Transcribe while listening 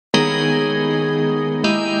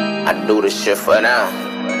I do this shit for them.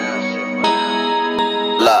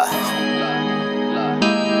 Look,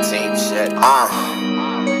 team shit.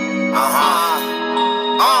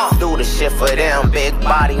 Do the shit for them, big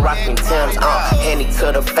body, rockin' Timbs, Henny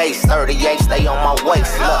to the face, 38, stay on my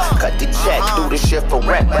waist, look, cut the check, do the shit for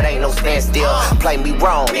rep, but ain't no standstill, play me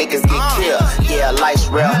wrong, niggas get killed, yeah, life's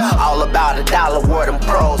real, all about $1, word them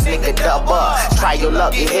pros, nigga dub up, try your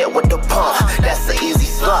luck, get hit with the pump, that's the easy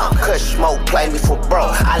slump, kush smoke, play me for bro,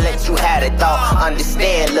 I let you have it though,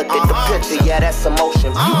 understand, look at the picture, yeah, that's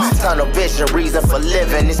emotion, tunnel vision, reason for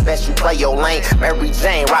living, it's best you play your lane, Mary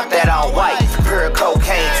Jane, rock that all white, pure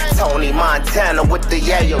cocaine, Tony Montana with the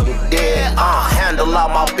yayo, you dead. Handle all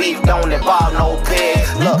my beef, don't involve no pig.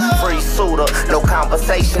 Look, free suitor, no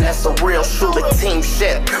conversation, that's a real shooter. Team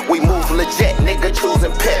shit, we move legit, nigga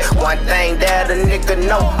choosing pick. One thing that a nigga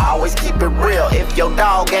know, always keep it real. If your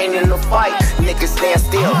dog ain't in the fight, nigga stand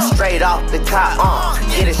still, straight off the top.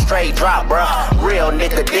 Get it straight drop, bruh. Real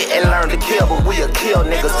nigga didn't learn to kill, but we'll kill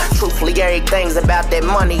niggas. Truthfully, everything's about that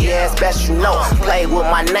money, yeah, it's best you know. Play with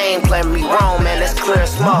my name, play me wrong, man, that's clear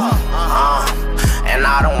smoke. And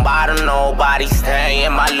I don't bother nobody, stay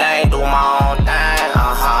in my lane, do my own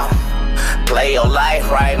thing, Play your life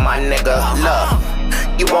right, my nigga, look.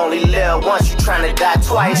 You only live once, you tryna die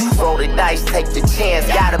twice. Roll the dice, take the chance,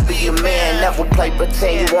 gotta be a man, never play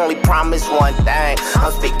pretend. You only promise one thing,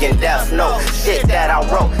 I'm speaking death note, shit that I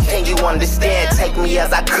wrote. Can you understand? Take me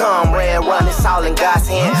as I come, red run, it's all in God's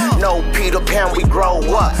hand. No Peter Pan, we grow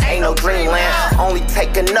up, ain't no dreamland. Only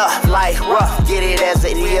take enough, life rough, get it as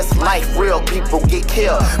it is. Life real, people get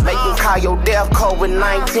killed. Make them call your death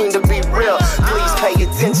COVID-19 to be real. Please pay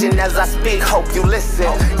attention as I speak, hope you listen.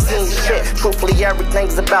 Team shit, truthfully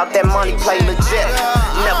everything's about that money, play legit.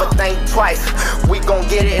 Never think twice, we gon'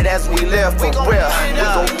 get it as we live for real. We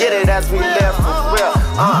gon' get it as we live for real.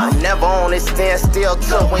 Never on it, stand still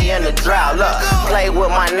till we in the drought. Look, play with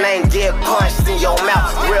my name, get punched in your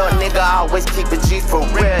mouth. Real nigga always keep it G for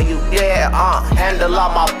real, you yeah. Handle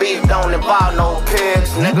all my beef, don't involve no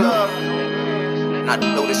pigs, nigga. I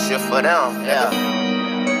do this shit for them, yeah.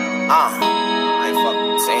 I ain't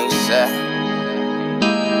fucking team shit.